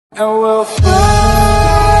And we'll fly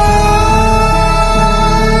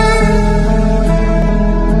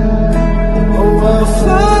away,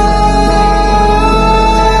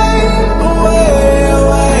 away,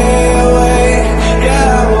 away.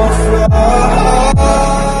 Yeah, we'll fly.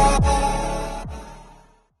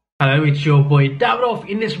 Hello, it's your boy Davidoff.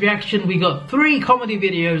 In this reaction, we got 3 comedy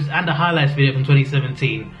videos and a highlights video from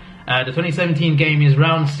 2017. The 2017 game is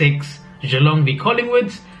round 6, Geelong v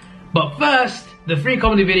Collingwood. But first, the 3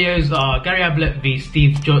 comedy videos are Gary Ablett v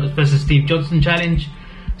versus Steve Johnson challenge,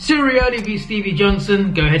 Cyril Rioli v Stevie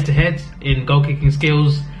Johnson go head to head in goal kicking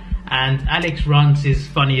skills, and Rance's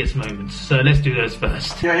funniest moments. So let's do those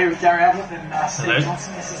first. You're here with Gary Ablett and Steve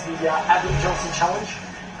Johnson. This is the Ablett Johnson challenge.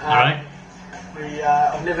 Alright.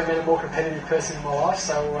 I've never met a more competitive person in my life,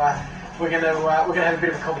 so we're gonna have a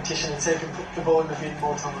bit of a competition and see if we can put the ball in the bin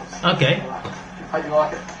more times. Okay. Hope you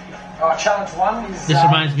like it. Alright, challenge 1 is... This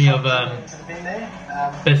reminds me of Better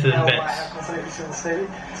Than Bets.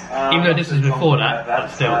 Even though this is before that, but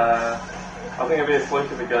still. I think it'll be a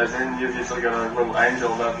fluke if it goes in. You've usually got a little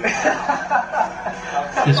angel above you.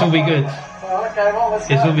 This will be good. Okay, well, let's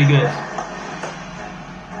go. This will be good.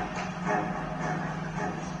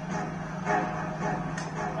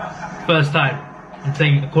 First time. I'm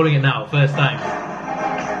calling it now. First time.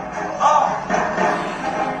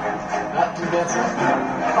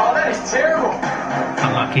 Oh, that is terrible.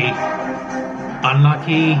 Unlucky.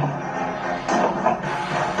 Unlucky.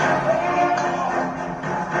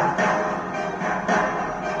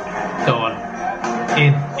 Go on.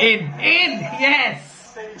 In. Yes.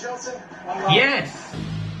 Stevie Johnson. Yes.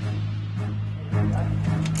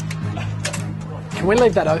 Can we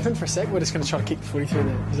leave that open for a sec? We're just going to try to kick the footy through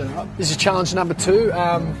there. Is that right? This is challenge number 2.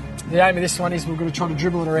 The aim of this one is we're going to try to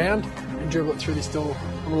dribble it around and dribble it through this door.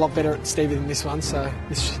 I'm a lot better at Stevie than this one, so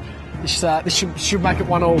this should make it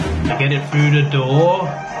 1-1. Get it through the door.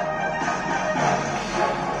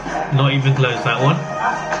 Not even close, that one.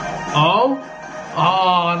 Oh,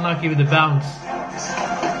 unlucky with the bounce.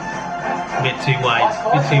 A bit too wide,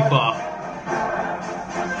 a bit too far.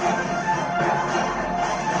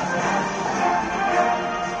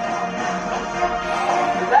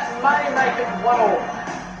 That may make it 1-1.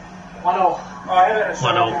 1-1. Oh, I had a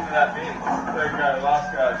shot into that bin. The last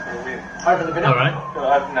guy's going to win. Open the bin. Alright. Got to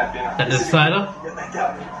open that bin. That decider?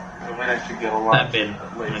 The winner should get a lot. That bin.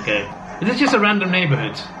 Okay. Is this just a random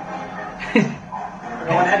neighbourhood?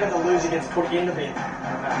 What happened? The loser gets put in the bin.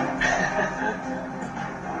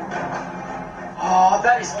 Oh,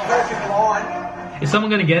 that is perfect line. Is someone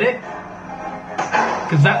going to get it?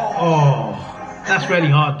 Because that's really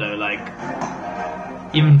hard though, like,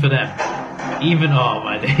 even for them. Even, oh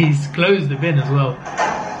my days, close the bin as well.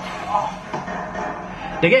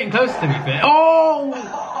 They're getting close to me, fair. Oh,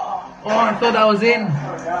 I thought that was in.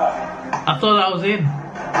 I thought that was in.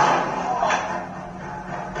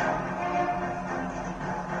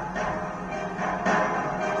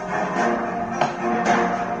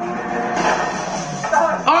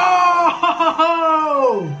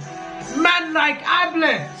 Oh, man like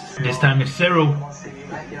Ablett. This time it's Cyril.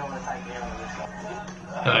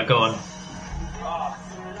 Alright, go on.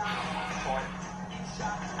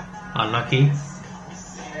 Unlucky.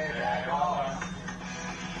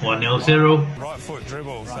 1-0 Cyril. Right foot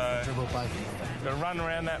dribble, so Dribble both. got to run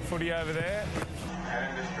around that footy over there.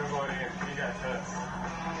 And then just dribble it again. You go first.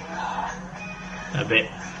 A bit.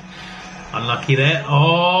 Unlucky there.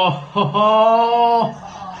 Oh,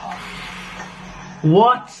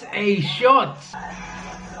 what a shot!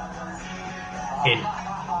 In. Okay,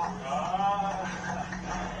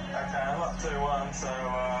 I'm up 2-1, so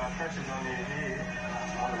pressure's on you here.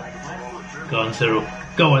 Go on, Cyril.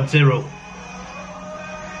 Go on, Cyril.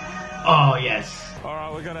 Oh, yes.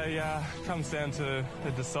 Alright, we're going to, comes down to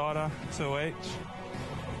the decider, 2 each.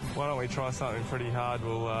 Why don't we try something pretty hard?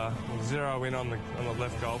 We'll zero in on the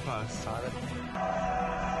left goalpost.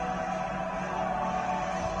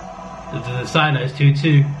 The decider is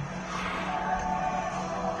 2-2.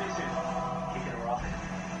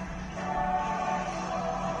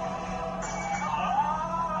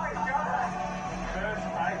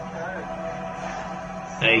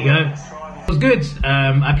 There you go. It was good.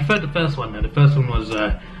 I preferred the first one though. The first one was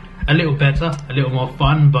a little better, a little more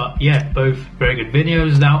fun, but yeah, both very good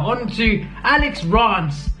videos. Now on to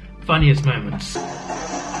Rance funniest moments.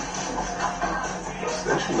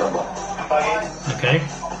 Station number. Okay.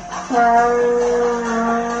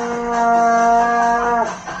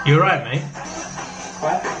 You're right, mate.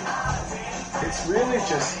 It's really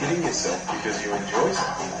just hitting yourself because you enjoy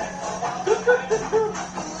something.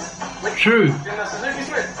 True.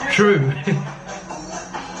 True.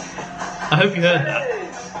 I hope you heard that.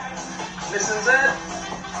 Listen, Zed.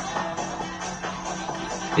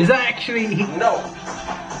 Is that actually... No.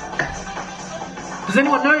 Does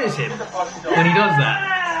anyone notice him when he does that?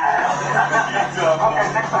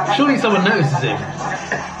 Surely someone notices him.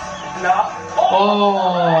 Oh.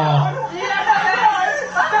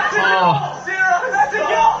 Oh.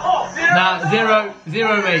 Nah, zero,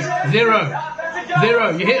 mate. Zero.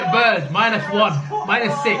 You hit a bird. -1.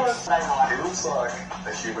 -6. It looks like a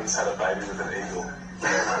human's had a baby with an eagle.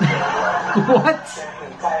 What?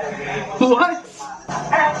 What?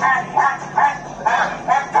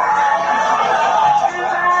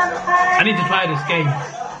 I need to try this game.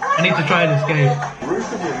 The roof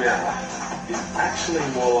of your mouth is actually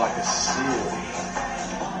more like a seal.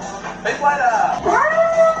 Big later!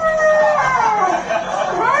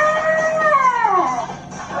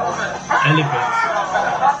 Elephants.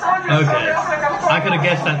 Okay. I could have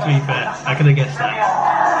guessed that, to be fair. I could have guessed that.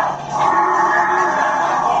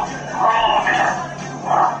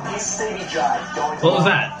 What was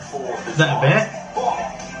that? Is that a bear?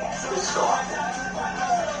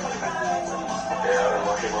 Yeah, I don't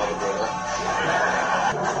like him either, brother.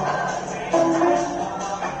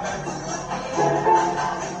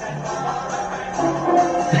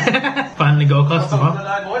 Finally got a customer.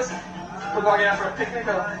 Look like you're out for a picnic.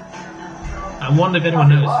 I wonder if anyone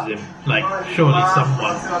notices him. Like, surely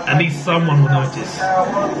someone. At least someone will notice.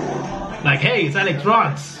 Like, hey, it's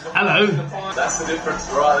Rance. Hello. That's the difference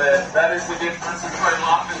right there. That is the difference between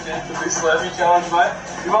life and death of this Slurpee challenge, mate.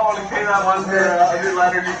 You might want to keep that one for a bit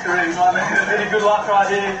later in your career. You might need a bit of good luck right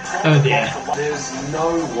here. Oh dear. There's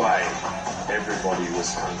no way everybody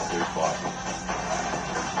was kung fu fighting.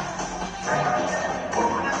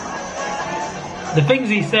 The things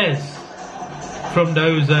he says from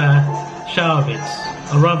those shower bits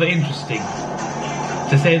are rather interesting,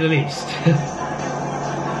 to say the least.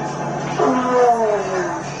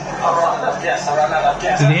 Yes, I ran out of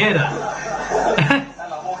gas. Did you hear that?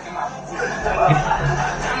 And I'm walking up.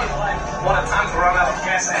 What a time to run out of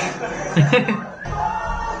gas, eh?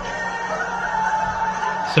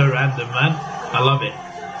 So random, man. I love it.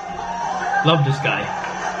 Love this guy.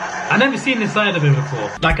 I've never seen this side of him before.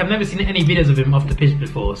 Like, I've never seen any videos of him off the pitch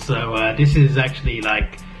before. So this is actually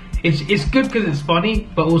like, it's good because it's funny,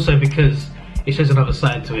 but also because it shows another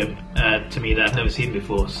side to him, to me, that I've never seen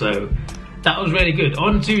before. So that was really good.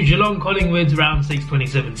 On to Geelong Collingwood's round 6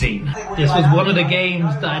 2017. This was one of the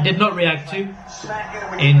games that I did not react to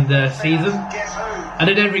in the season. I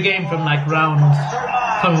did every game from like round,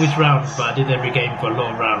 I can't remember which rounds, but I did every game for a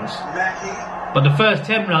lot of rounds. But the first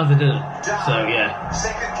 10 rounds I didn't. So yeah.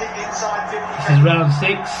 This is round 6.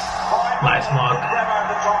 Nice mark.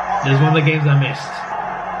 This is one of the games I missed.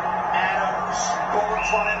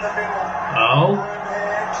 Oh.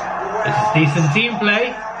 This is decent team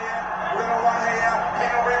play.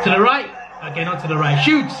 To the right. Okay, not to the right.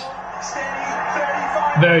 Shoots.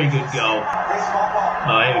 Very good goal.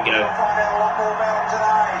 Oh, here we go.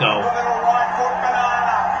 Goal.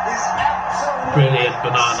 Brilliant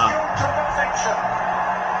banana.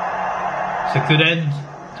 It's a good end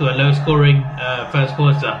to a low-scoring first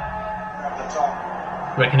quarter.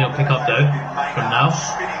 Reckon he'll pick up though from now.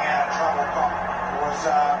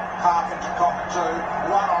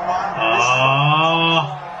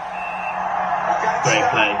 Oh. Great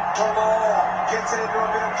play.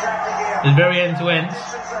 It's very end to end.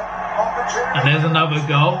 And there's another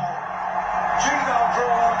goal.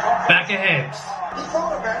 Back ahead.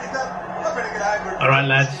 Alright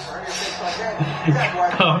lads.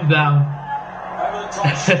 Calm down.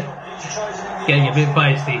 Getting a bit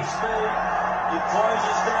feisty.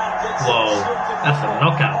 Whoa, that's a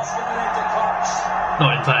knockout.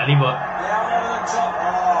 Not entirely, but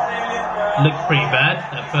looked pretty bad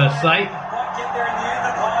at first sight.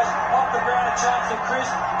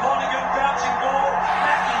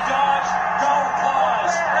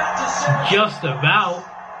 Just about.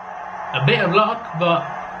 A bit of luck, but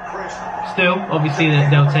still, obviously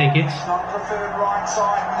they'll take it.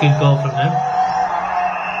 Good goal from them.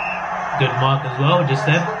 Good mark as well, just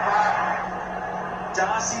then.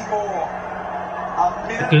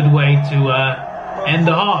 A good way to end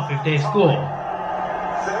the half if they score.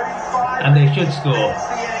 And they should score.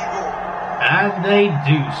 And they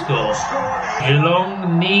do score.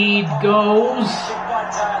 Geelong need goals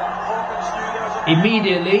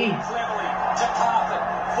immediately.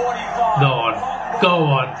 Go on, go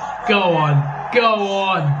on, go on, go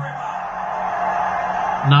on.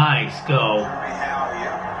 Nice goal.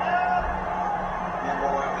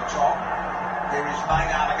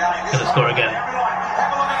 Gonna score again.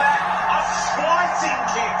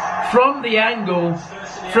 From the angle,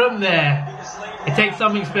 from there, it takes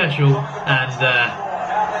something special, and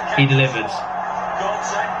he delivers.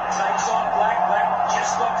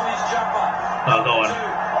 Oh, go on.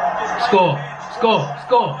 Score, score,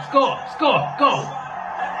 score, score, score, goal.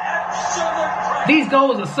 These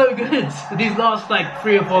goals are so good. These last like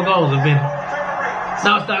 3 or 4 goals have been.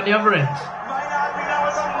 Now it's down the other end.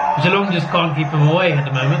 Geelong just can't keep them away at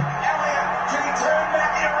the moment.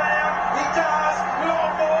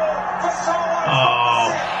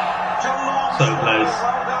 Oh, so close.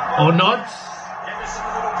 Or not.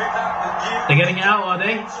 They're getting it out, are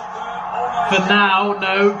they? For now,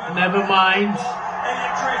 no, never mind.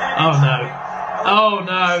 Oh no. Oh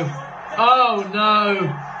no. Oh no.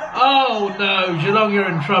 Oh no. Geelong, you're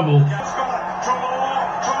in trouble.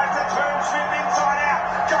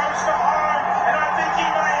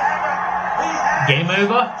 Game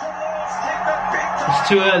over? It's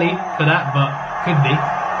too early for that, but could be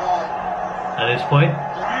at this point.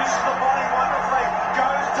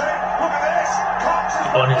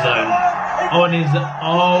 On his own. On his...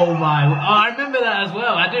 Oh my... Oh, I remember that as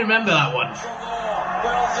well. I do remember that one.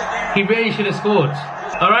 He really should have scored.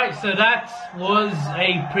 Alright, so that was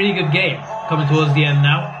a pretty good game. Coming towards the end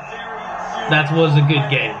now. That was a good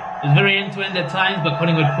game. It was very end-to-end at times, but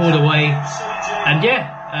Collingwood pulled away. And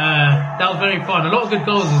yeah, that was very fun. A lot of good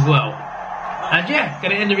goals as well. And yeah,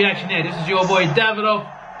 gonna end the reaction here. This is your boy Davidoff.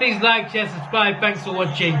 Please like, share, subscribe. Thanks for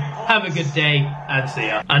watching. Have a good day and see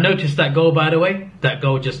ya. I noticed that goal, by the way. That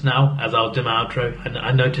goal just now as I was doing my outro. And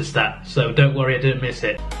I noticed that. So don't worry, I didn't miss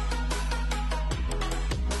it.